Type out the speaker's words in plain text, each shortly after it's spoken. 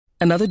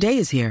Another day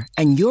is here,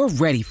 and you're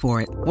ready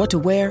for it. What to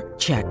wear?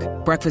 Check.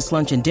 Breakfast,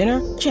 lunch, and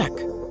dinner? Check.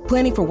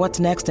 Planning for what's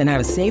next and how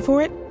to save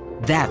for it?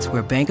 That's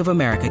where Bank of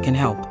America can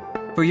help.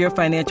 For your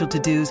financial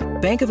to-dos,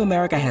 Bank of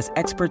America has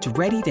experts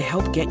ready to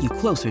help get you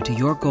closer to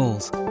your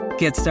goals.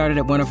 Get started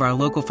at one of our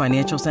local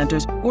financial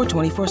centers or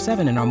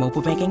 24/7 in our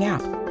mobile banking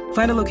app.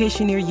 Find a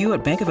location near you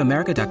at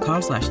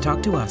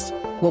bankofamerica.com/talktous.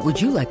 What would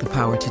you like the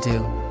power to do?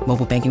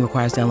 Mobile banking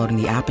requires downloading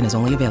the app and is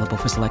only available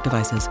for select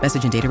devices.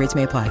 Message and data rates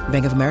may apply.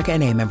 Bank of America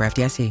N.A., member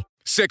FDIC.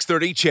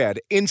 630 CHED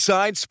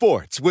Inside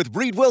Sports with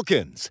Reed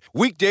Wilkins.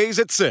 Weekdays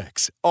at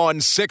 6 on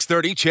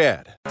 630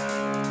 CHED.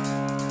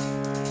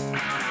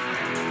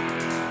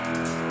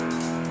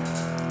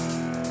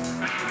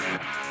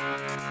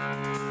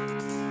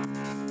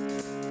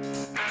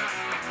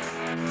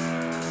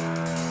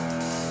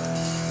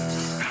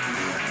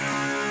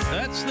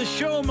 That's the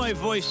show, my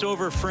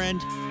voiceover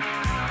friend.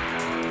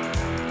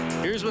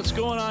 Here's what's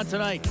going on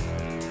tonight.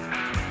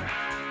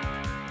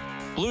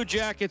 Blue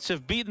Jackets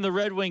have beaten the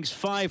Red Wings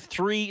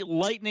 5-3.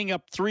 Lightning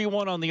up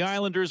 3-1 on the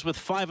Islanders with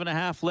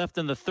 5.5 left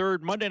in the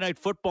third. Monday Night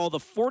Football, the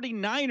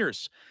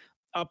 49ers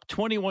up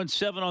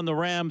 21-7 on the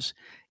Rams.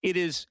 It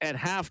is at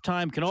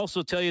halftime. Can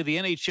also tell you the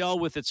NHL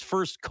with its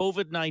first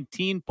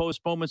COVID-19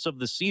 postponements of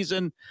the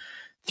season.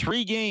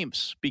 3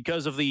 games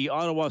because of the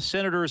Ottawa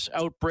Senators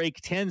outbreak.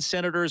 10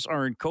 Senators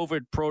are in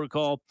COVID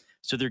protocol.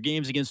 So their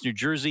games against New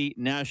Jersey,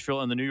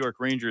 Nashville, and the New York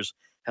Rangers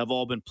have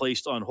all been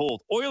placed on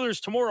hold.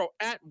 Oilers tomorrow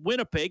at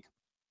Winnipeg.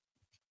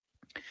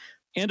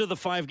 End of the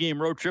 5-game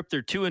road trip.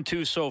 They're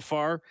 2-2 so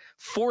far.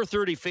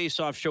 4:30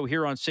 face-off show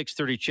here on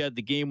 630 CHED.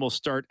 The game will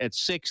start at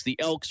 6. The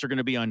Elks are going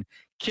to be on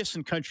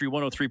Kissin' Country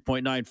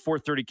 103.9.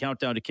 4:30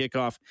 countdown to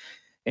kickoff.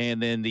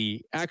 And then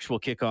the actual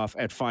kickoff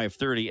at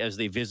 5:30 as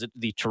they visit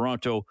the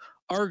Toronto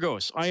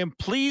Argos. I am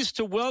pleased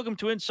to welcome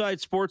to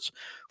Inside Sports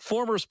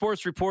former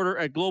sports reporter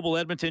at Global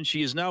Edmonton.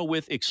 She is now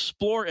with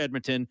Explore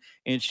Edmonton,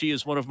 and she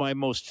is one of my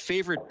most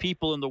favorite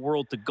people in the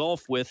world to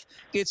golf with.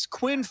 It's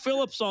Quinn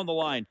Phillips on the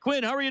line.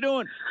 Quinn, how are you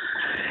doing?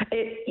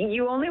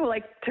 You only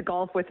like to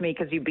golf with me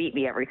because you beat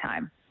me every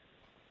time.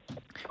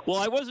 Well,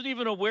 I wasn't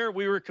even aware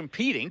we were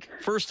competing.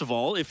 First of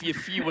all,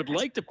 if you would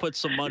like to put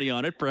some money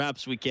on it,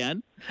 perhaps we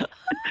can.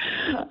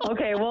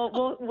 Okay,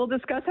 well, we'll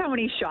discuss how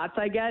many shots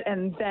I get,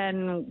 and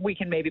then we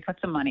can maybe put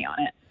some money on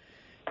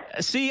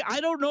it. See, I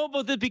don't know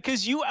about that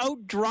because you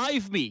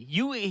outdrive me.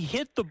 You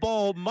hit the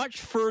ball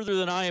much further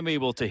than I am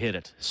able to hit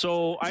it.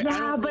 So I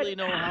don't really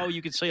know how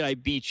you could say I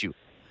beat you.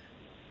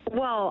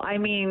 Well, I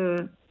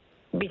mean,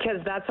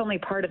 because that's only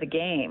part of the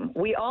game.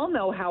 We all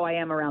know how I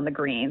am around the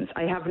greens.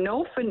 I have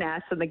no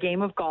finesse in the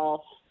game of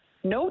golf,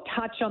 no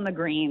touch on the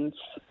greens,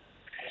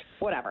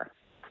 whatever.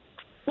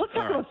 Let's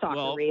talk about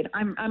soccer, Reed.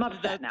 I'm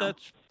upset now.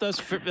 That's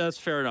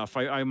fair enough.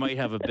 I might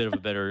have a bit of a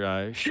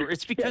better sure.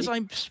 It's because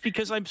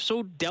I'm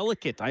so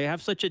delicate. I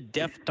have such a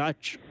deft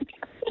touch.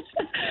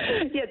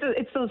 Yeah,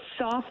 it's those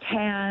soft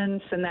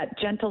hands and that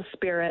gentle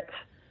spirit.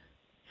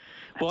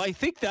 Well, I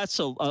think that's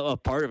a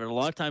part of it. A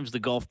lot of times the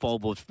golf ball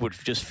would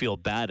just feel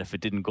bad if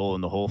it didn't go in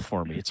the hole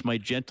for me. It's my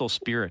gentle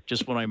spirit.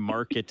 Just when I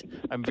mark it,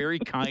 I'm very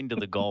kind to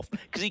the golf.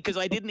 Because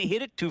I didn't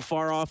hit it too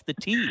far off the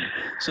tee.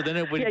 So then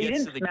when it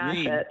gets to the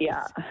green,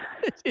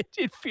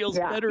 it feels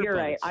better. You're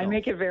right. I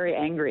make it very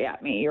angry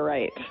at me. You're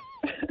right.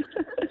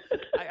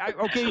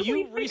 Okay,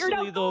 you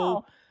recently,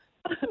 though,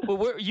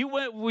 well, you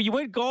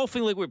went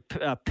golfing like with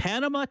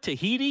Panama,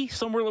 Tahiti,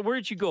 somewhere. Where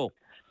did you go?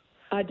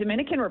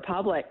 Dominican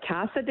Republic,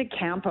 Casa de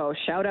Campo.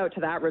 Shout out to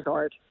that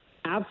resort.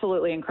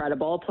 Absolutely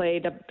incredible.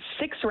 Played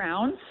 6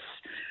 rounds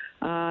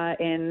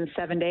in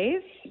 7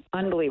 days.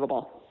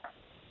 Unbelievable.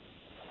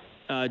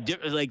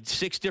 Like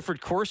 6 different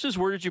courses?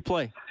 Where did you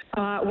play?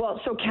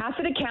 So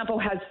Casa de Campo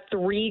has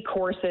 3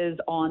 courses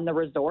on the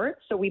resort.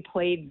 So we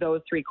played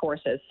those 3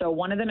 courses. So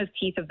one of them is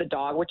Teeth of the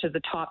Dog, which is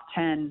the top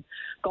 10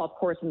 golf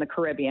course in the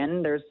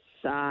Caribbean. There's,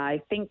 I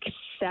think,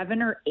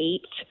 7 or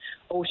 8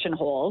 ocean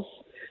holes.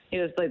 It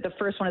was like the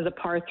first one is a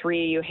par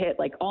 3. You hit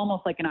like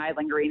almost like an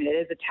island green. It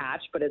is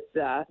attached, but it's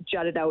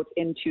jutted out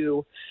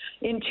into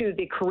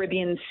the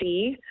Caribbean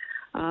Sea.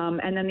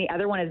 And then the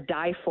other one is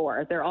Die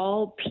 4. They're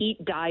all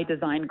Pete Dye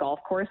designed golf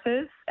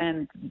courses,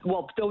 and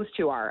well, those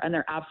 2 are, and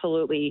they're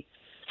absolutely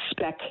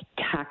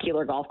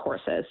spectacular golf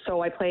courses.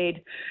 So I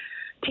played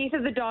Teeth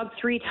of the Dog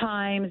 3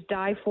 times,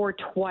 Die 4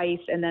 twice,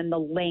 and then the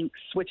Links,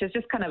 which is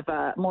just kind of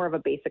more of a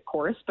basic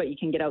course, but you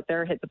can get out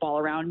there, hit the ball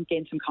around,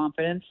 gain some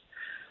confidence.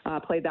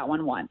 Played that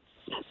one once.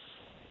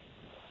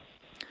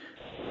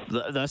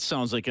 That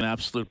sounds like an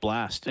absolute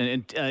blast.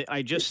 And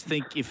I just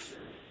think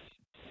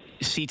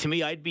to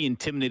me, I'd be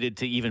intimidated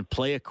to even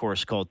play a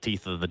course called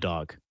Teeth of the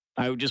Dog.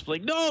 I would just be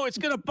like, no, it's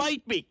going to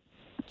bite me.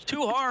 It's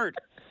too hard.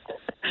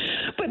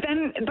 But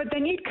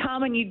then you'd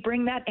come and you'd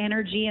bring that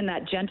energy and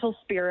that gentle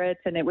spirit,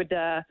 and it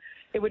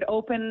would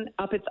open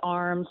up its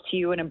arms to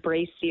you and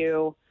embrace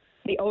you.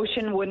 The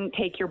ocean wouldn't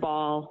take your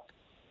ball.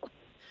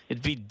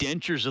 It'd be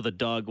Dentures of the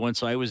Dog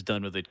once I was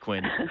done with it,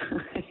 Quinn.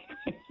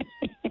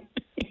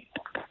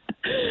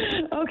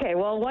 Okay,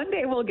 well, one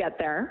day we'll get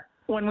there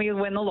when we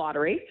win the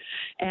lottery,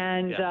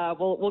 and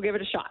we'll give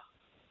it a shot.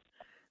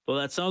 Well,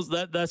 that sounds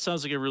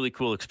like a really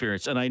cool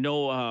experience, and I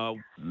know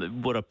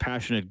what a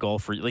passionate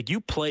golfer. Like,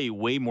 you play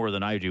way more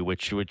than I do,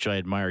 which I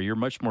admire. You're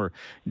much more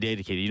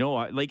dedicated. You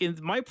know,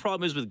 my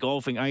problem is with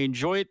golfing. I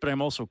enjoy it, but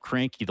I'm also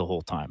cranky the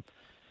whole time.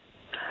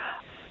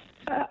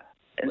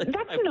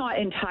 That's not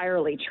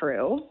entirely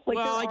true. Like,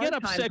 well, I get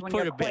upset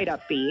quite a bit. Quite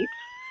upbeat,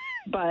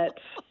 but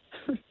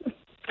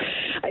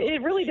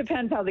it really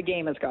depends how the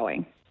game is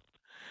going.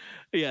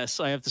 Yes,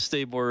 I have to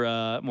stay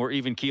more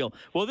even keel.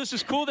 Well, this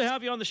is cool to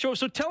have you on the show.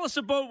 So tell us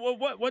about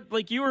what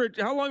like you were.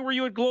 How long were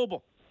you at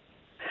Global?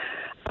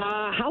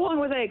 How long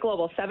was I at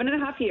Global?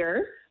 7.5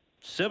 years.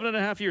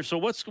 7.5 years. So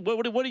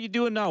what are you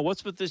doing now?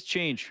 What's with this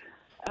change?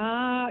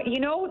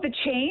 The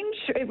change,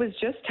 it was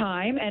just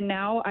time, and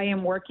now I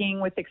am working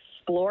with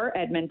Explore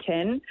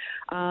Edmonton.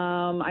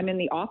 I'm in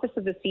the office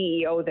of the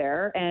CEO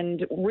there,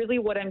 and really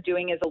what I'm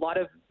doing is a lot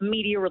of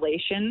media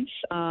relations,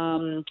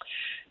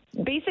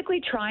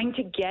 basically trying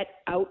to get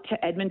out to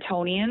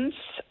Edmontonians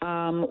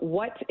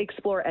what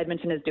Explore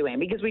Edmonton is doing,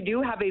 because we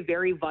do have a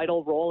very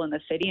vital role in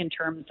the city in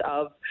terms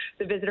of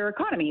the visitor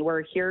economy.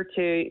 We're here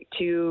to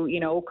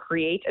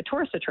create a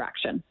tourist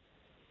attraction.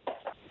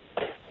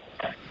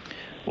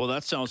 Well,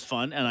 that sounds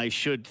fun, and I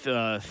should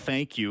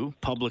thank you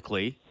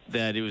publicly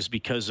that it was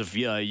because of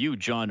you.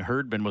 John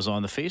Herdman was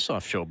on the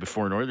Face-Off show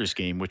before an Oilers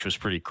game, which was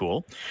pretty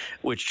cool,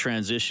 which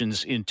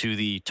transitions into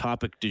the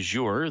topic du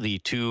jour, the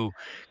two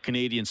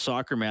Canadian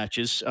soccer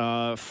matches.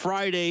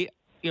 Friday,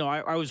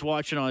 I was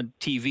watching on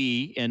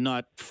TV and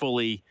not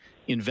fully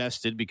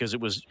invested because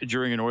it was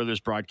during an Oilers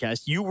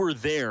broadcast. You were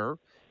there.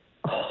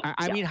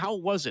 I mean, how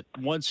was it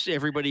once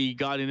everybody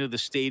got into the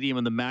stadium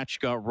and the match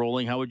got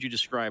rolling? How would you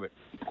describe it?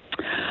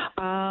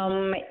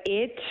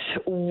 It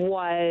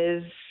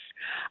was,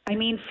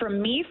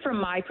 from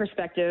my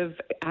perspective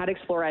at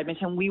Explore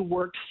Edmonton, we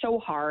worked so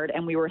hard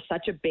and we were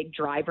such a big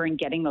driver in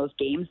getting those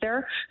games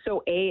there.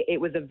 So it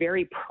was a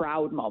very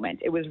proud moment.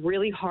 It was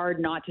really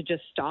hard not to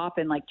just stop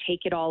and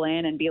take it all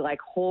in and be like,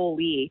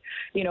 holy,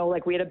 we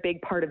had a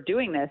big part of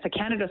doing this.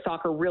 Canada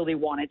Soccer really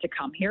wanted to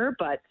come here,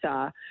 but,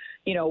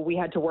 we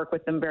had to work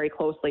with them very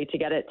closely to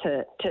get it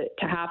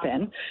to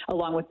happen,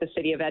 along with the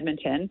city of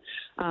Edmonton.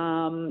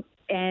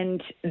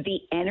 And the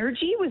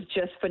energy was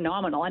just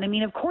phenomenal.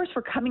 And of course,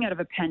 we're coming out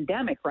of a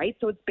pandemic, right?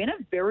 So it's been a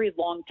very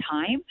long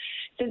time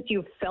since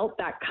you've felt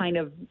that kind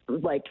of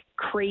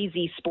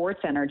crazy sports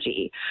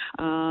energy.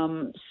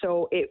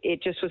 So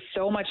it just was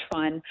so much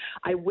fun.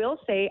 I will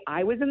say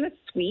I was in the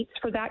suites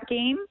for that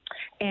game,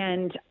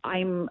 and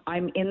I'm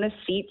in the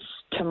seats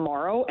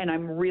tomorrow, and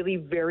I'm really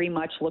very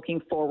much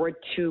looking forward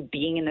to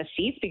being in the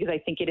seats, because I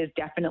think it is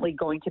definitely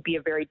going to be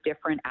a very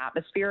different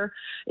atmosphere.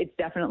 It's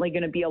definitely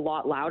going to be a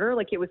lot louder.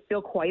 It was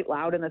still quite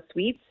loud in the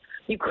suites.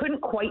 You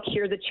couldn't quite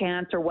hear the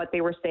chants or what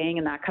they were saying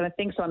and that kind of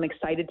thing. So I'm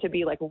excited to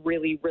be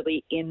really,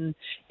 really in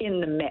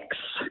the mix.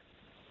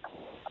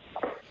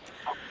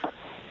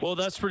 Well,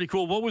 that's pretty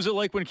cool. What was it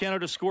like when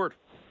Canada scored?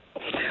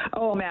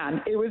 Oh,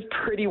 man, it was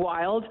pretty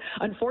wild.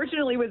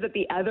 Unfortunately, it was at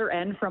the other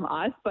end from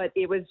us, but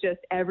it was just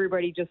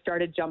everybody just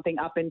started jumping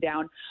up and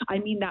down.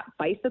 That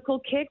bicycle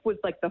kick was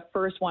the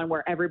first one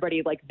where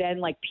everybody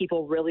then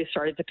people really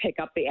started to pick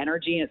up the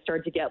energy, and it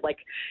started to get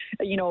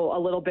a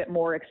little bit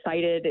more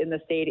excited in the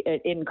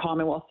in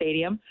Commonwealth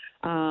Stadium.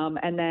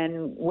 And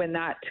then when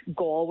that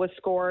goal was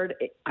scored,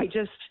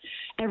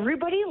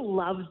 everybody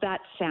loves that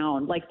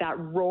sound, that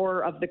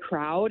roar of the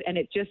crowd. And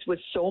it just was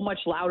so much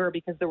louder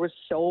because there were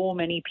so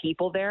many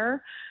people there.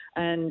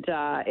 And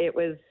it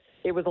was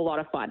a lot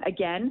of fun.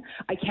 Again,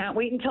 I can't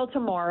wait until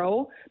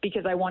tomorrow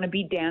because I want to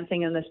be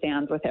dancing in the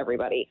stands with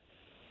everybody.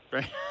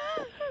 Right.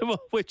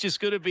 Well, which is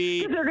going to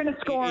be... They're going to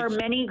score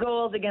many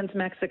goals against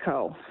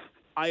Mexico.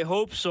 I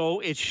hope so.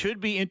 It should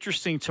be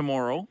interesting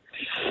tomorrow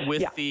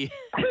with the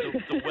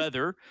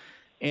weather.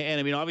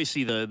 And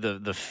obviously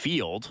the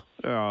field.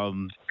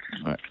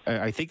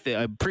 I think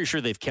I'm pretty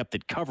sure they've kept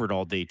it covered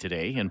all day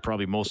today and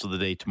probably most of the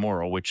day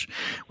tomorrow, which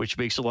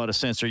makes a lot of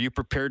sense. Are you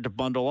prepared to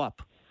bundle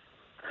up?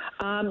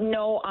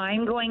 No,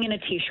 I'm going in a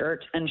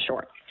T-shirt and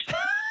shorts.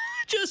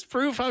 Just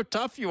prove how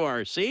tough you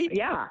are. See?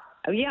 Yeah.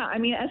 As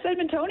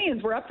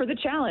Edmontonians, we're up for the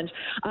challenge.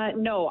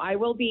 No, I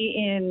will be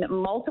in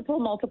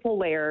multiple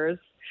layers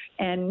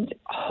and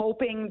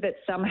hoping that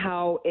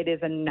somehow it is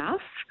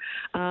enough.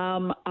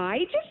 I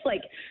just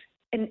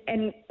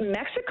and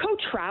Mexico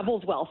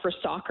travels well for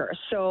soccer,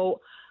 so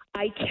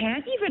I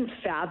can't even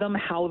fathom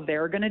how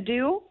they're going to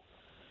do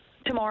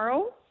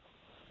tomorrow.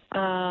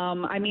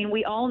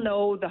 We all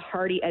know the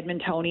hardy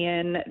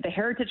Edmontonian, the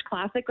Heritage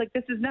Classic.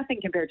 This is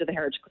nothing compared to the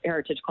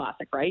Heritage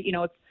Classic, right?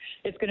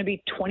 It's going to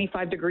be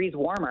 25 degrees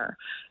warmer.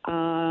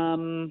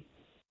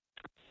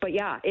 But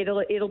yeah,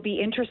 it'll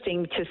be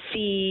interesting to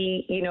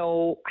see,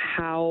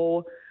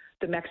 how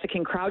the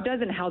Mexican crowd does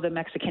and how the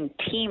Mexican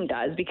team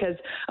does, because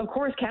of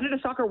course Canada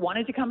Soccer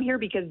wanted to come here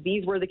because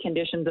these were the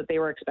conditions that they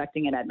were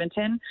expecting in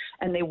Edmonton,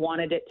 and they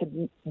wanted it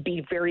to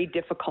be very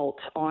difficult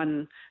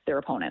on their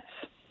opponents.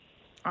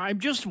 I'm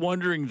just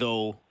wondering,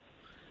 though,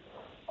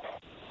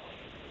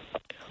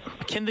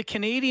 can the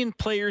Canadian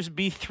players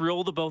be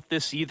thrilled about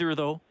this either,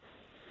 though?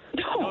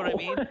 know what I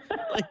mean?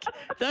 Like,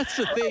 that's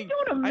the thing.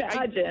 I don't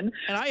imagine.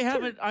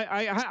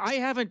 I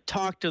haven't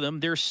talked to them.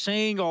 They're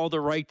saying all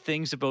the right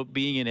things about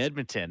being in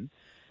Edmonton.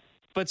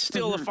 But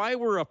still, if I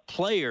were a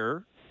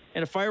player,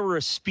 and if I were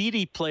a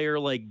speedy player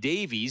like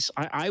Davies,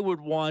 I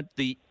would want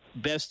the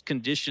best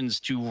conditions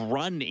to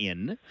run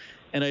in.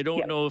 And I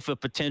don't know if a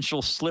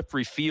potential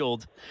slippery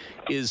field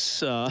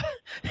is,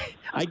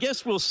 I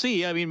guess we'll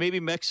see. I mean, maybe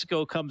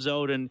Mexico comes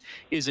out and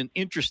isn't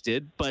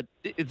interested, but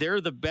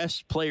they're the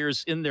best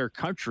players in their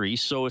country.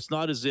 So it's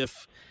not as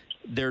if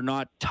they're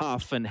not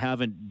tough and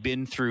haven't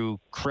been through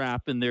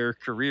crap in their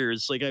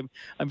careers. Like,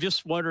 I'm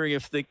just wondering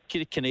if the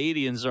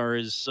Canadians are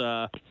as,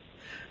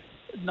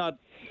 not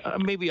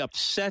maybe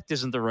upset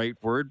isn't the right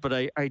word, but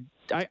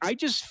I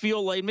just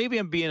feel like maybe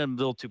I'm being a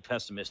little too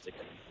pessimistic.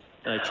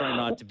 And I try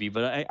not to be,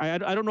 but I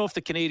don't know if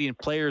the Canadian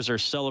players are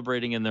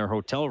celebrating in their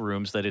hotel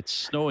rooms that it's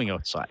snowing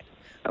outside.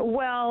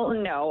 Well,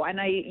 no.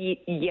 And I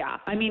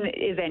mean,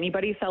 is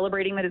anybody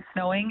celebrating that it's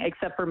snowing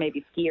except for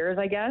maybe skiers,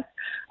 I guess?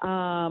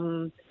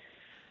 And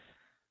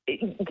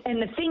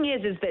the thing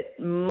is that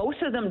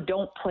most of them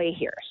don't play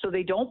here. So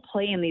they don't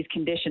play in these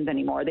conditions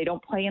anymore. They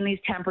don't play in these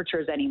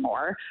temperatures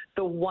anymore.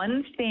 The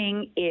one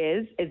thing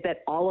is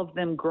that all of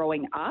them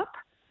growing up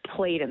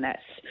played in this.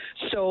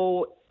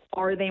 So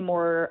are they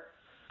more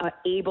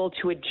able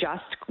to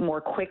adjust more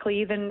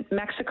quickly than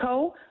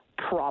Mexico?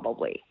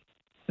 Probably.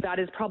 That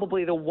is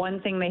probably the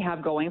one thing they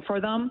have going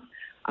for them.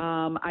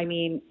 I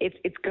mean,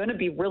 it's going to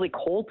be really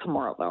cold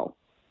tomorrow, though.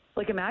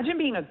 Like, imagine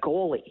being a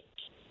goalie.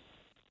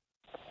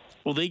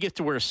 Well, they get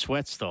to wear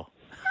sweats, though.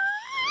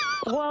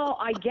 Well,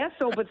 I guess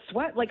so, but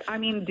sweat, like, I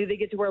mean, do they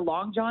get to wear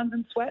long johns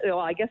and sweat? Well,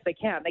 I guess they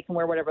can. They can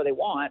wear whatever they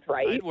want,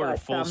 right? I'd wear a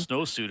full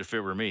snowsuit if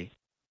it were me.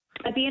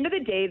 At the end of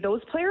the day,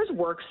 those players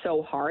work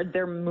so hard.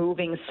 They're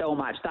moving so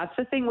much. That's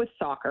the thing with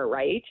soccer,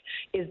 right?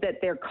 Is that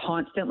they're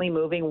constantly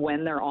moving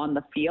when they're on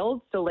the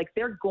field. So, like,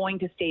 they're going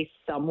to stay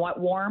somewhat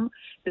warm.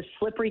 The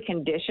slippery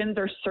conditions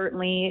are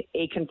certainly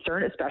a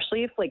concern,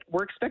 especially if, like,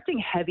 we're expecting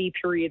heavy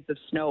periods of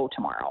snow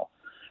tomorrow.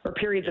 Or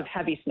periods of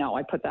heavy snow.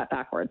 I put that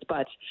backwards.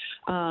 But,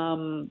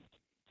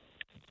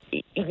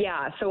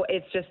 yeah, so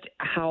it's just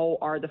how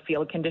are the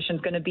field conditions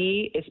going to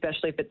be,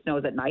 especially if it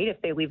snows at night.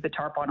 If they leave the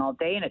tarp on all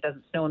day and it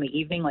doesn't snow in the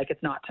evening like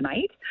it's not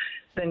tonight,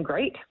 then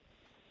great.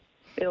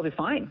 It'll be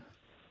fine.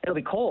 It'll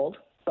be cold,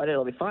 but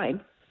it'll be fine,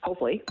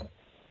 hopefully.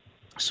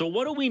 So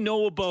what do we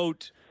know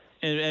about,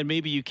 and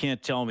maybe you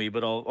can't tell me,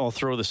 but I'll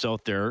throw this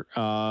out there.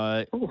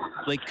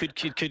 Like,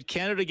 could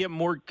Canada get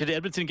more, could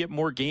Edmonton get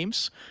more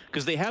games?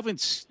 Because they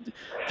haven't,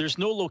 there's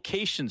no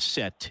location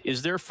set.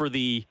 Is there for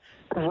the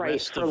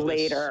rest for of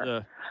later?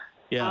 This,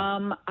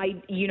 yeah.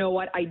 You know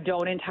what? I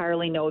don't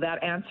entirely know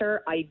that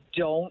answer. I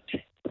don't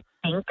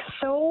think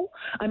so.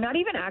 I'm not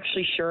even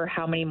actually sure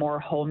how many more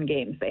home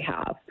games they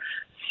have.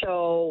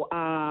 So,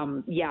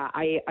 yeah,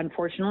 I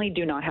unfortunately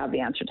do not have the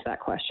answer to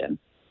that question.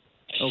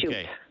 Shoot.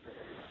 Okay.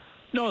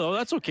 No,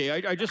 that's okay.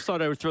 I just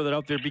thought I would throw that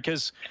out there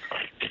because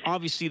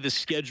obviously the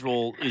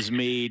schedule is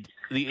made,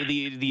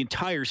 the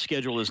entire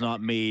schedule is not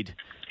made.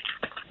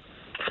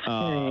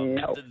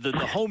 No.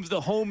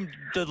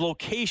 The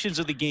locations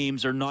of the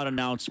games are not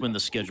announced when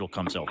the schedule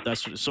comes out.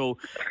 So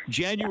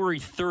January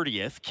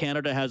 30th,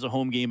 Canada has a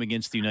home game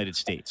against the United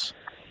States.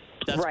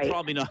 That's right.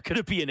 Probably not going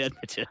to be in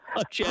Edmonton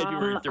on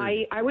January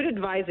 30th. I would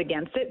advise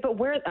against it, but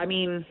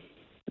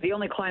the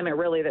only climate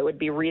really that would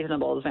be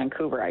reasonable is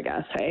Vancouver, I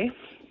guess, hey?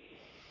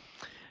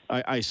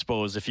 I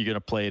suppose if you're going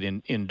to play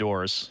it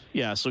indoors.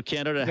 Yeah, so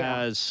Canada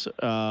has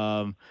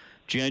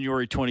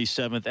January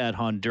 27th at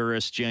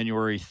Honduras,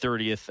 January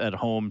 30th at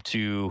home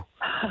to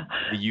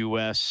the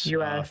U.S.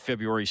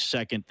 February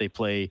 2nd, they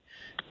play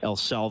El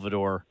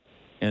Salvador.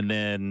 And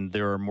then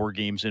there are more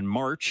games in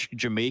March.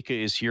 Jamaica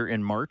is here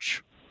in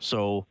March.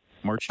 So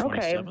March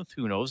 27th,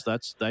 Who knows?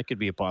 That could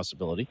be a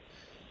possibility.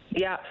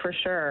 Yeah, for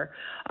sure.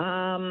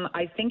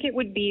 I think it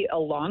would be a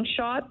long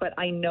shot, but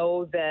I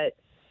know that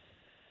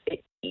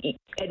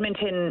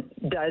Edmonton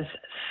does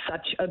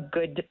such a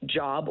good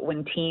job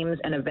when teams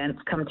and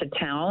events come to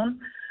town.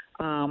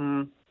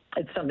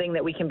 It's something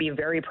that we can be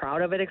very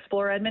proud of at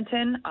Explore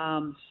Edmonton.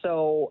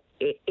 So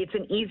it's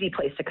an easy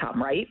place to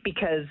come, right?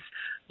 Because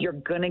you're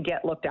going to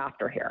get looked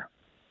after here.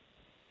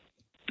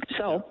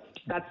 So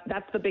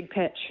that's the big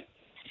pitch.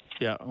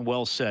 Yeah,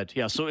 well said.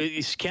 Yeah, so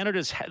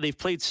they've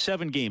played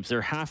 7 games.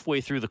 They're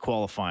halfway through the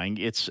qualifying.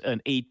 It's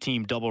an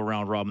 8-team double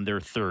round robin. They're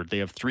third. They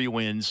have 3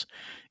 wins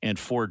and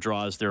 4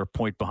 draws. They're a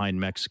point behind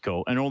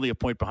Mexico and only a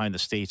point behind the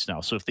States now.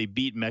 So if they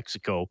beat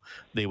Mexico,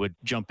 they would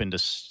jump into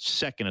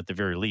second at the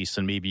very least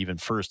and maybe even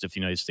first if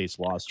the United States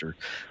lost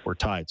or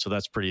tied. So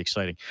that's pretty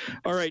exciting.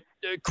 All right,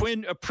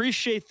 Quinn,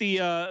 appreciate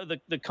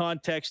the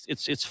context.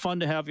 It's fun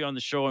to have you on the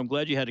show. I'm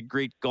glad you had a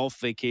great golf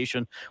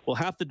vacation. We'll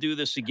have to do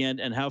this again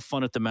and have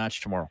fun at the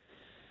match tomorrow.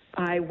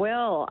 I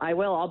will.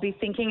 I'll be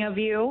thinking of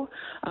you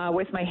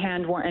with my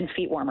hand and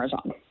feet warmers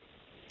on.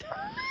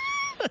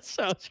 That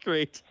sounds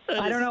great.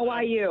 I don't know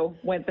why you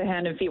went the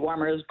hand and feet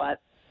warmers, but...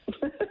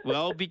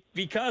 Well,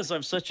 because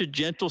I'm such a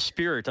gentle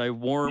spirit. I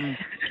warm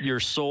your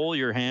soul,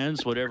 your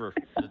hands, whatever.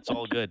 It's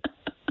all good.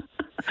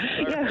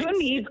 Yeah, who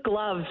needs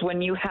gloves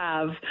when you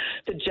have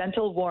the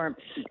gentle warmth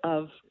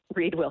of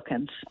Reed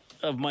Wilkins?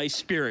 Of my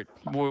spirit.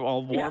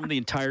 I'll warm the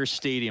entire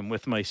stadium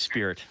with my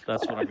spirit.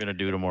 That's what I'm going to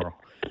do tomorrow.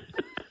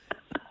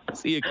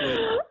 See you,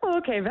 Quinn.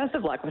 Okay, best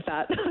of luck with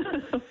that.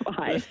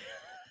 Bye.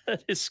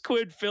 It's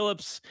Quinn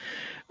Phillips,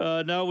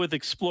 now with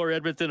Explore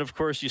Edmonton. Of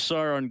course, you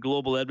saw her on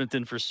Global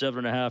Edmonton for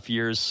 7.5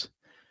 years,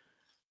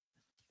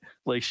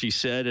 like she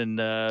said, and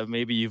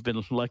maybe you've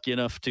been lucky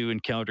enough to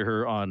encounter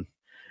her on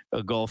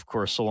a golf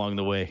course along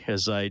the way,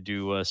 as I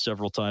do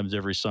several times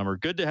every summer.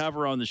 Good to have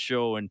her on the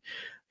show, and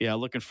yeah,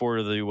 looking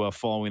forward to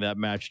following that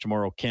match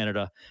tomorrow,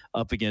 Canada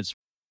up against.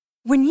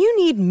 When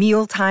you need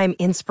mealtime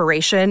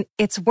inspiration,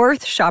 it's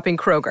worth shopping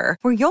Kroger,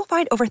 where you'll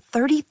find over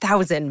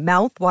 30,000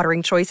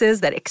 mouth-watering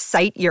choices that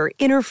excite your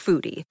inner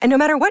foodie. And no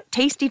matter what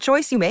tasty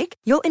choice you make,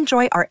 you'll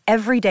enjoy our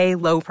everyday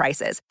low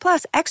prices,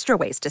 plus extra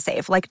ways to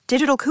save, like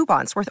digital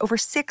coupons worth over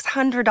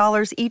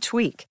 $600 each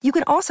week. You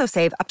can also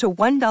save up to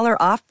 $1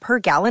 off per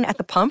gallon at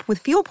the pump with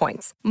fuel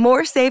points.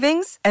 More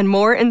savings and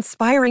more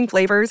inspiring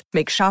flavors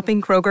make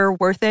shopping Kroger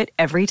worth it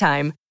every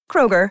time.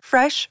 Kroger,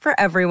 fresh for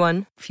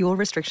everyone. Fuel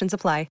restrictions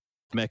apply.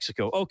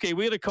 Mexico. Okay,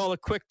 we got to call a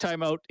quick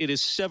timeout. It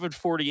is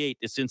 7:48.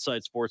 It's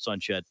Inside Sports on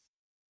Ched.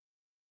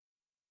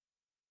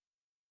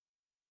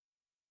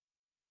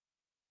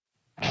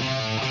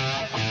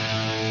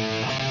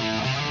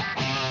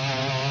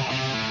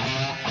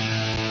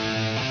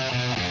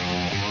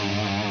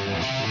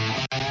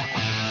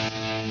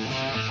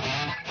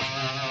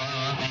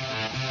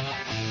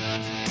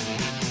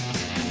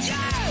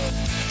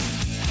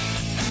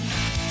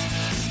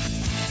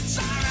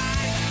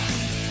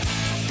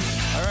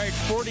 All right,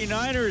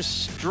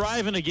 49ers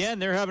driving again.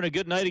 They're having a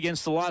good night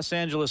against the Los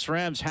Angeles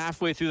Rams.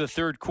 Halfway through the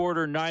third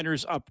quarter,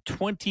 Niners up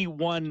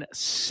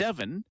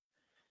 21-7.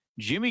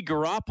 Jimmy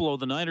Garoppolo,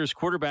 the Niners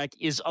quarterback,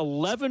 is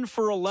 11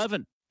 for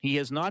 11. He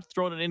has not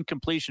thrown an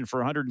incompletion for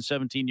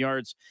 117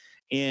 yards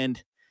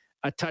and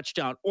a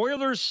touchdown.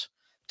 Oilers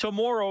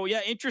tomorrow,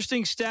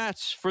 interesting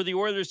stats for the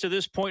Oilers to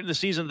this point in the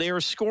season. They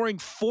are scoring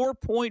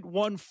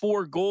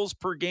 4.14 goals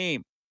per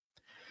game.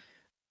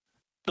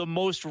 The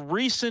most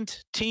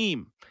recent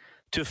team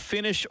to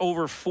finish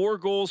over 4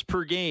 goals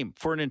per game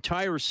for an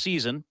entire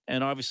season,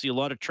 and obviously a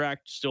lot of track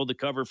still to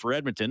cover for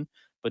Edmonton,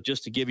 but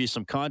just to give you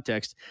some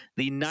context,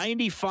 the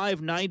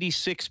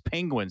 95-96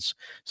 Penguins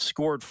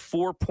scored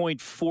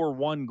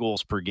 4.41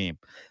 goals per game.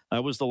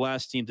 That was the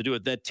last team to do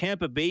it. That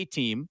Tampa Bay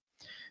team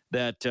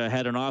that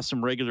had an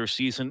awesome regular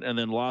season and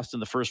then lost in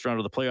the first round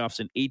of the playoffs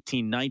in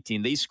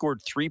 18-19, they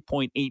scored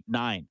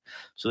 3.89.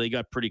 So they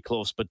got pretty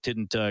close, but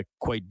didn't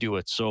quite do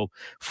it. So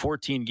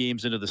 14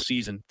 games into the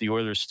season, the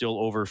Oilers still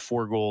over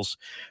 4 goals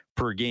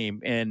per game.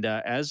 And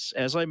as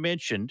I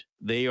mentioned,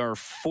 they are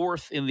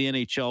 4th in the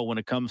NHL when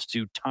it comes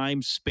to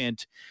time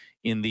spent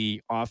in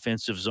the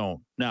offensive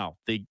zone. Now,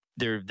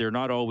 they're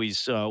not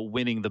always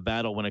winning the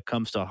battle when it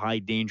comes to high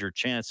danger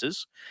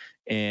chances,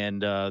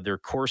 and their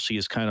Corsi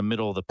is kind of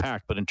middle of the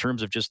pack. But in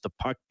terms of just the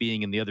puck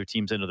being in the other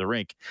team's end of the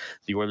rink,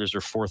 the Oilers are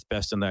 4th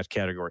best in that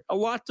category. A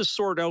lot to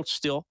sort out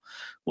still.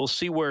 We'll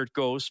see where it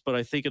goes, but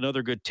I think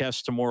another good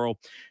test tomorrow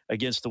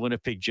against the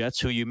Winnipeg Jets,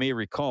 who you may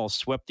recall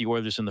swept the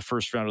Oilers in the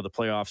first round of the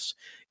playoffs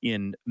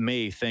in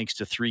May, thanks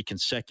to 3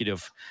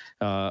 consecutive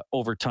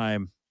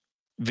overtime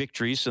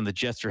victories, and the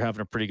Jets are having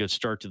a pretty good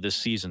start to this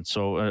season.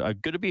 So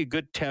going to be a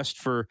good test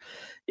for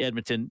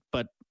Edmonton.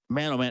 But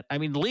man, oh man, I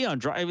mean,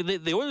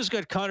 the Oilers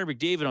got Connor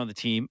McDavid on the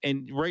team,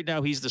 and right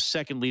now he's the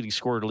second leading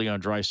scorer to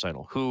Leon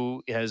Draisaitl,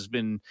 who has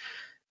been,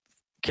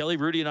 Kelly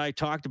Rudy and I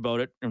talked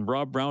about it, and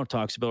Rob Brown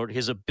talks about it,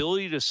 his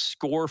ability to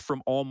score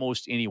from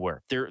almost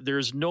anywhere.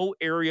 There's no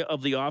area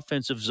of the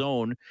offensive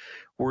zone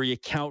where you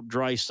count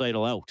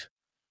Draisaitl out.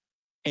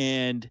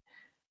 And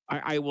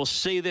I will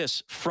say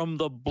this, from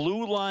the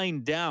blue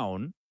line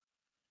down,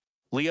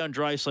 Leon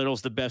Draisaitl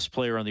is the best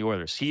player on the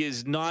Oilers. He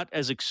is not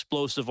as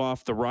explosive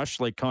off the rush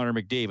like Connor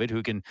McDavid,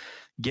 who can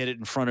get it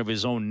in front of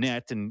his own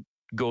net and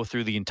go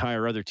through the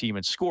entire other team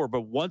and score.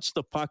 But once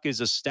the puck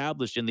is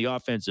established in the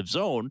offensive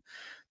zone,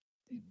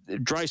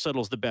 Draisaitl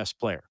is the best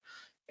player.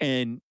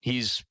 And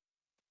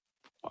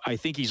I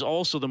think he's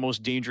also the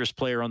most dangerous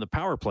player on the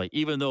power play,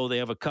 even though they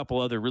have a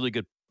couple other really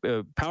good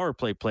power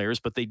play players,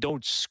 but they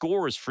don't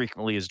score as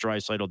frequently as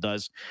Draisaitl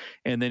does,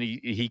 and then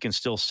he can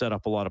still set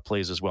up a lot of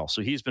plays as well.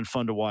 So he's been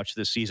fun to watch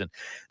this season.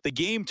 The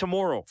game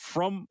tomorrow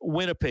from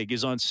Winnipeg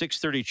is on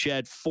 6:30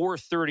 Ched,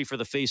 4:30 for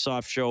the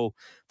face-off show.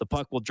 The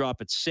puck will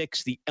drop at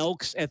 6. The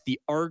Elks at the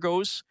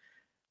Argos.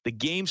 The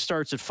game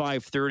starts at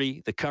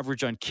 5:30. The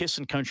coverage on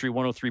Kissin' Country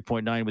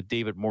 103.9 with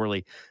David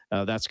Morley.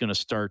 That's going to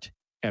start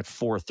at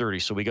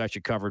 4:30. So we got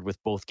you covered with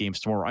both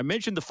games tomorrow. I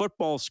mentioned the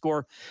football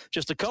score.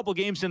 Just a couple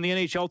games in the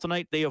NHL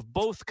tonight. They have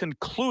both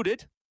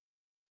concluded.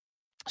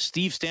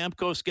 Steve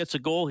Stamkos gets a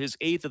goal, his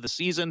 8th of the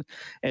season,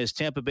 as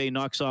Tampa Bay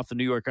knocks off the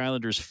New York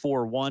Islanders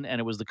 4-1.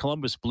 And it was the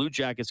Columbus Blue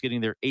Jackets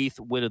getting their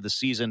 8th win of the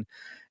season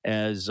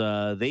as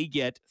they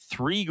get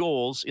 3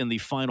 goals in the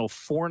final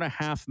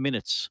 4.5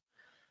 minutes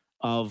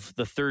of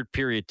the third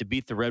period to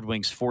beat the Red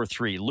Wings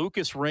 4-3.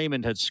 Lucas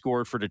Raymond had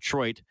scored for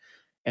Detroit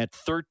at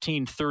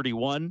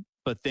 13:31.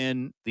 But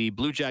then the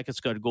Blue Jackets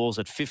got goals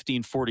at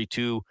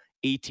 15:42,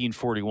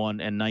 18:41,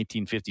 and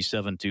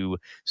 19:57 to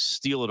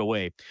steal it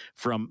away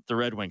from the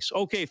Red Wings.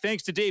 Okay,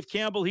 thanks to Dave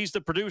Campbell. He's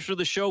the producer of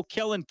the show.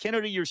 Kellen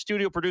Kennedy, your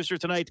studio producer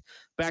tonight,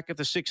 back at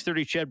the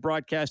 630 CHED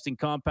Broadcasting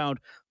Compound.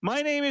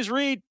 My name is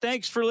Reed.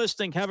 Thanks for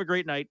listening. Have a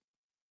great night.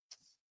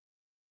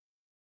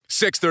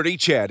 630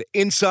 CHED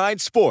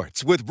Inside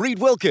Sports with Reed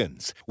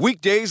Wilkins.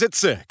 Weekdays at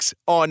 6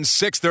 on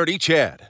 630 CHED.